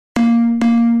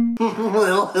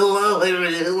Well, hello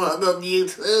everyone on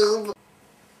YouTube.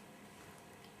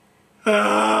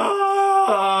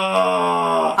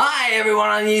 Hi everyone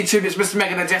on YouTube, it's Mr.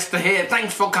 Megadigester here.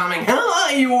 Thanks for coming. How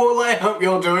are you all? I hope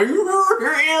you're doing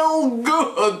real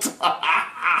good.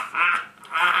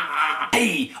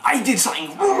 Hey, I did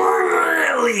something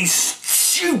really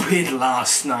stupid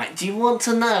last night. Do you want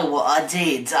to know what I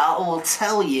did? I will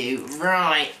tell you.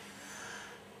 Right.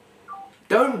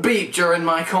 Don't beep during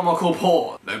my comical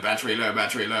pause. Low battery, low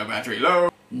battery, low battery, low.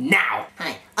 Now,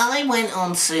 hey, I went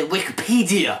on to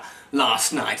Wikipedia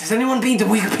last night. Has anyone been to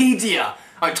Wikipedia?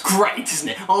 Oh, it's great, isn't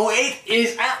it? Oh, it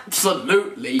is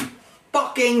absolutely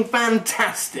fucking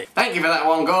fantastic. Thank you for that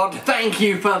one, God. Thank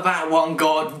you for that one,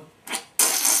 God.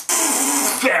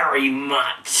 Very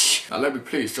much. Now let me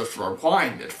please just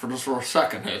rewind it for just a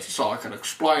second here so I can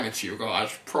explain it to you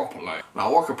guys properly.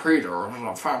 Now Wikipedia is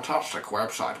a fantastic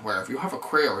website where if you have a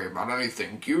query about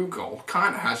anything, Google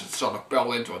kind of has it sort of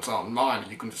built into its own mind,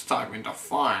 and you can just type in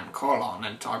define colon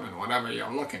and type in whatever you're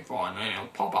looking for, and then it'll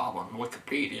pop up on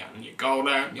Wikipedia, and you go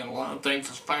there and you learn things.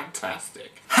 It's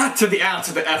fantastic. Hat to the out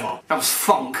of the ever. That was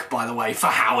funk, by the way, for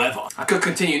however. I could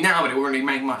continue now, but it wouldn't really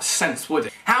make much sense, would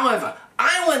it? However,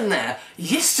 I went there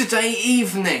yesterday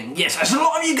evening. Yes, as a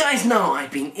lot of you guys know, I've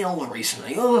been ill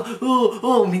recently. With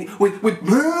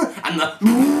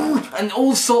and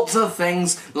all sorts of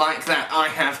things like that. I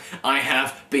have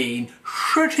been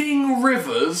shitting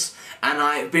rivers and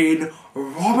I've been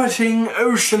vomiting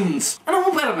oceans. And I'm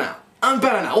all better now. I'm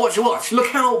better now. Watch. Look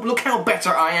how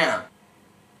better I am.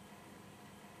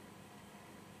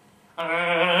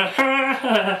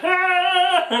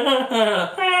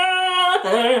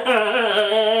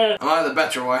 Am I the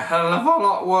better or a hell of a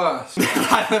lot worse?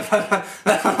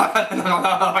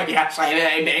 Yes,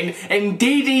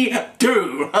 indeedy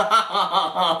do.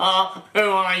 Who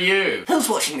are you? Who's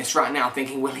watching this right now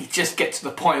thinking, will he just get to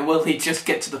the point? Will he just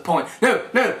get to the point? No.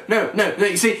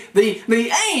 You see,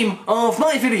 the aim of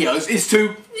my videos is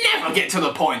to never get to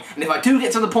the point. And if I do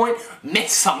get to the point,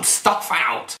 miss some stuff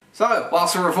out. So,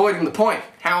 whilst we're avoiding the point,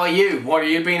 how are you? What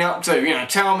have you been up to? You know,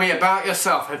 tell me about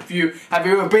yourself. Have you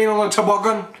ever been on a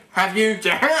toboggan? Have you?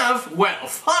 You have? Well,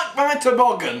 fuck my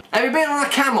toboggan. Have you been on a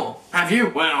camel? Have you?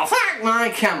 Well, fuck my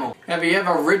camel. Have you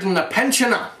ever ridden a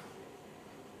pensioner?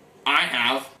 I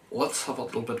have. Let's have a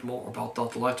little bit more about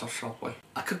that later, shall we?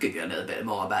 I could give you a little bit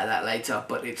more about that later,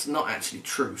 but it's not actually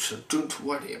true, so don't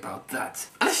worry about that.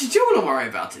 Unless you do want to worry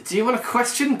about it. Do you want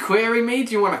to query me?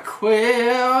 Do you want to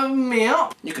queer me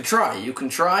up? You can try, you will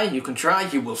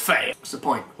fail. What's the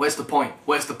point? Where's the point?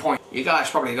 Where's the point? You guys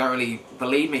probably don't really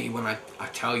believe me when I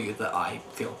tell you that I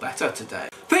feel better today.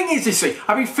 Thing is, you see,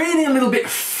 I've been feeling a little bit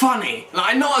funny.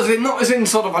 Like, not as in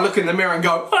sort of I look in the mirror and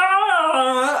go,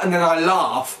 ah, and then I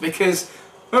laugh, because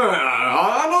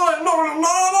I'm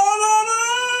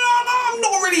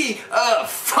not really a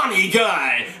funny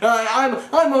guy.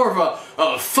 I'm more of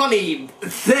a funny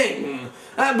thing.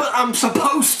 But I'm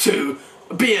supposed to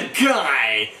be a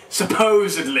guy,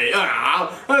 supposedly.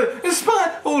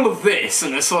 Despite all of this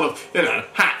and a sort of, you know,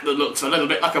 hat that looks a little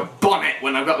bit like a bonnet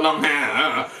when I've got long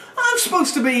hair, I'm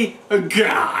supposed to be a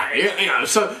guy, you know.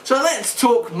 So let's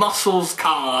talk muscles,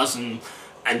 cars, and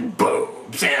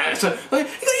boobs, yeah. So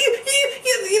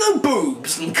you know,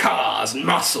 boobs and cars and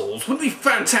muscles would be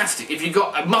fantastic if you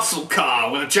got a muscle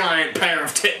car with a giant pair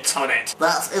of tits on it.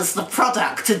 That is the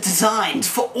product designed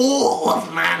for all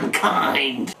of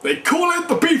mankind. They call it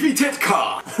the beefy tit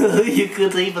car. You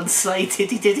could even say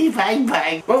titty titty bang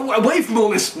bang. Well, away from all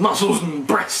this muscles and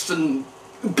breasts and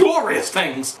glorious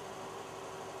things.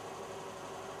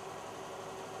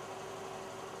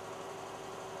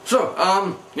 So,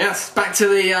 yes, back to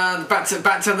the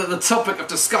topic of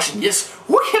discussion. Yes,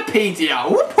 Wikipedia.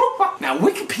 Now,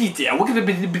 Wikipedia. I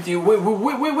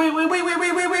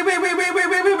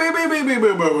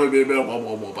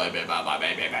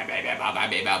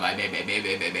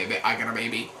got a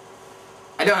baby.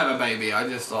 I don't have a baby. I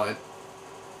just thought I'd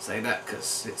say that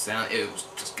because it was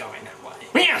just going that way.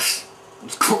 Yes.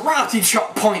 Karate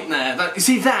chop point there. You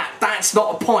see that's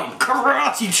not a point.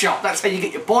 Karate chop, that's how you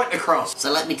get your point across. So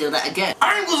let me do that again.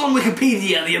 I was on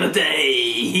Wikipedia the other day.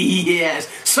 Yes.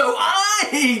 So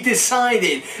I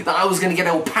decided that I was going to get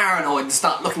all paranoid and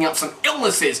start looking up some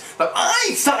illnesses. But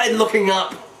I started looking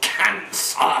up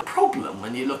cancer. Problem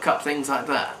when you look up things like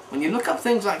that. When you look up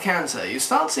things like cancer, you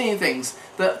start seeing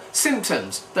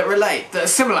symptoms that relate, that are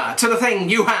similar to the thing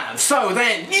you have. So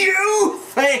then you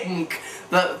think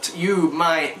that you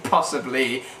might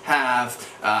possibly have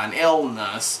an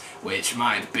illness which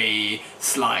might be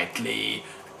slightly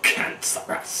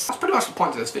cancerous. That's pretty much the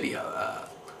point of this video.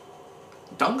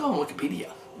 Don't go on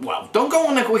Wikipedia. well, don't go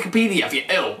on Wikipedia if you're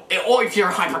ill, or if you're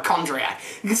a hypochondriac.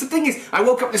 Because the thing is, I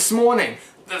woke up this morning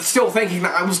still thinking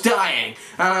that I was dying,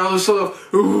 and I was sort of,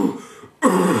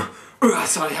 I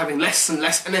started having less and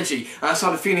less energy, and I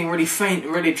started feeling really faint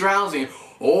and really drowsy.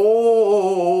 Oh,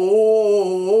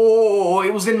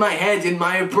 it was in my head, in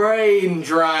my brain,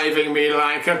 driving me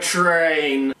like a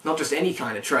train. Not just any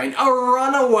kind of train, a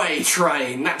runaway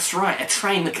train. That's right, a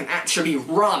train that can actually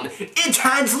run. It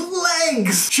has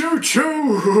legs!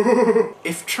 Choo-choo!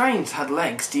 If trains had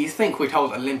legs, do you think we'd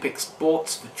hold Olympic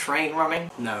sports for train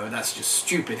running? No, that's just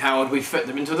stupid. How would we fit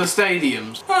them into the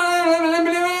stadiums?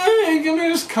 Can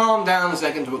you just calm down a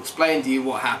second to explain to you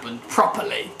what happened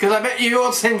properly? Because I bet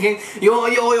you're thinking,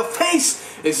 your face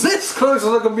is this close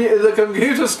to the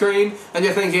computer screen, and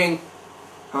you're thinking,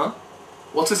 huh?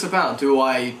 What's this about? Do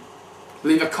I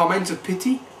leave a comment of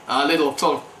pity? A little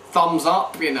sort of thumbs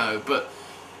up, you know, but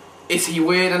is he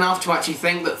weird enough to actually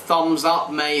think that thumbs up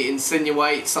may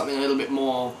insinuate something a little bit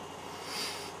more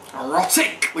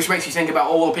erotic? Which makes you think about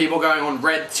all the people going on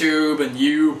RedTube and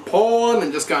YouPorn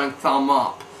and just going thumb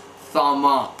up, thumb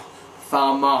up,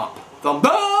 thumb up, thumb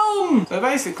down! So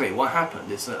basically what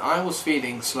happened is that I was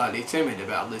feeling slightly timid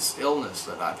about this illness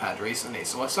that I've had recently,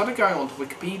 so I started going onto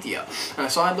Wikipedia and I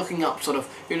started looking up sort of,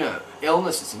 you know,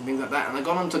 illnesses and things like that, and I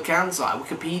got onto cancer. I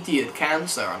Wikipedia'd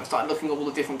cancer, and I started looking at all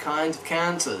the different kinds of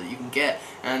cancer that you can get,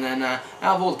 and then out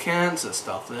of all the cancer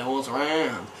stuff that there was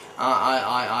around,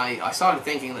 I started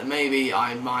thinking that maybe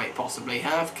I might possibly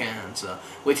have cancer,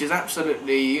 which is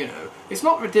absolutely, you know, it's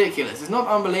not ridiculous, it's not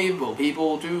unbelievable.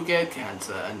 People do get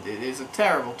cancer, and it is a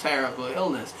terrible, terrible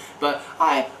illness. But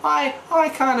I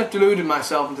kind of deluded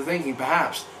myself into thinking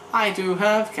perhaps I do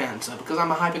have cancer because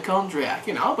I'm a hypochondriac.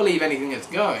 You know, I'll believe anything that's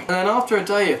going. And then after a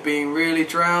day of being really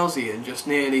drowsy and just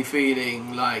nearly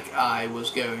feeling like I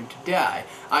was going to die,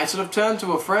 I sort of turned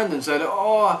to a friend and said,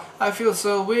 oh, I feel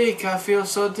so weak, I feel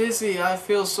so dizzy, I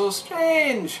feel so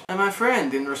strange. And my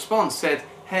friend in response said,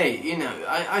 hey, you know,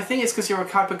 I think it's because you're a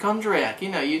hypochondriac. You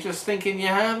know, you're just thinking you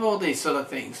have all these sort of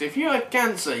things. If you had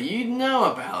cancer, you'd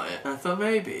know about it. And I thought,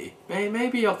 maybe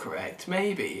you're correct,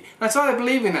 maybe. And I started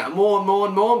believing that more and more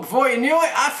and more, and before you knew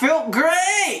it, I felt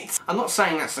great! I'm not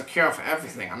saying that's the cure for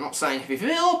everything. I'm not saying if you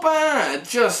feel bad,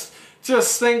 just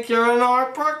think you're an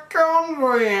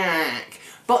hypochondriac.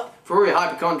 But for all you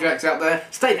hypochondriacs out there,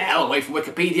 stay the hell away from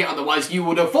Wikipedia, otherwise you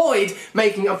would avoid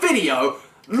making a video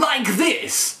like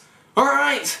this.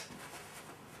 Alright?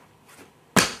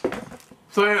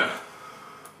 So yeah,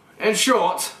 in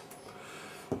short,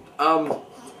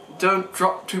 don't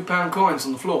drop £2 coins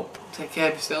on the floor. Take care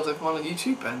of yourselves, everyone on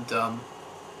YouTube, and from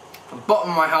the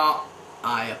bottom of my heart,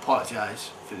 I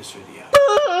apologise for this video.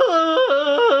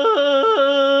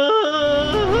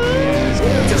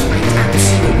 It just makes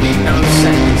absolutely no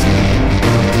sense.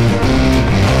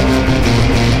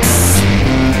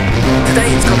 Today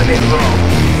it's gone a bit wrong.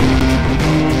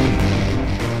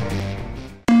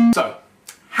 So,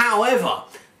 however,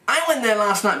 I went there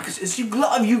last night because as a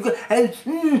lot of you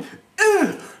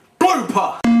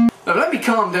blooper. Now, let me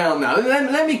calm down now.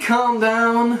 Let me calm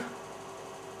down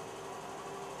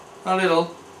a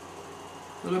little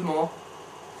bit more,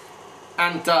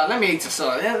 and let me just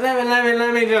sort of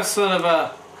let me just sort of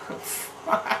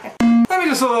let me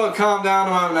just sort of calm down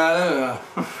a moment now.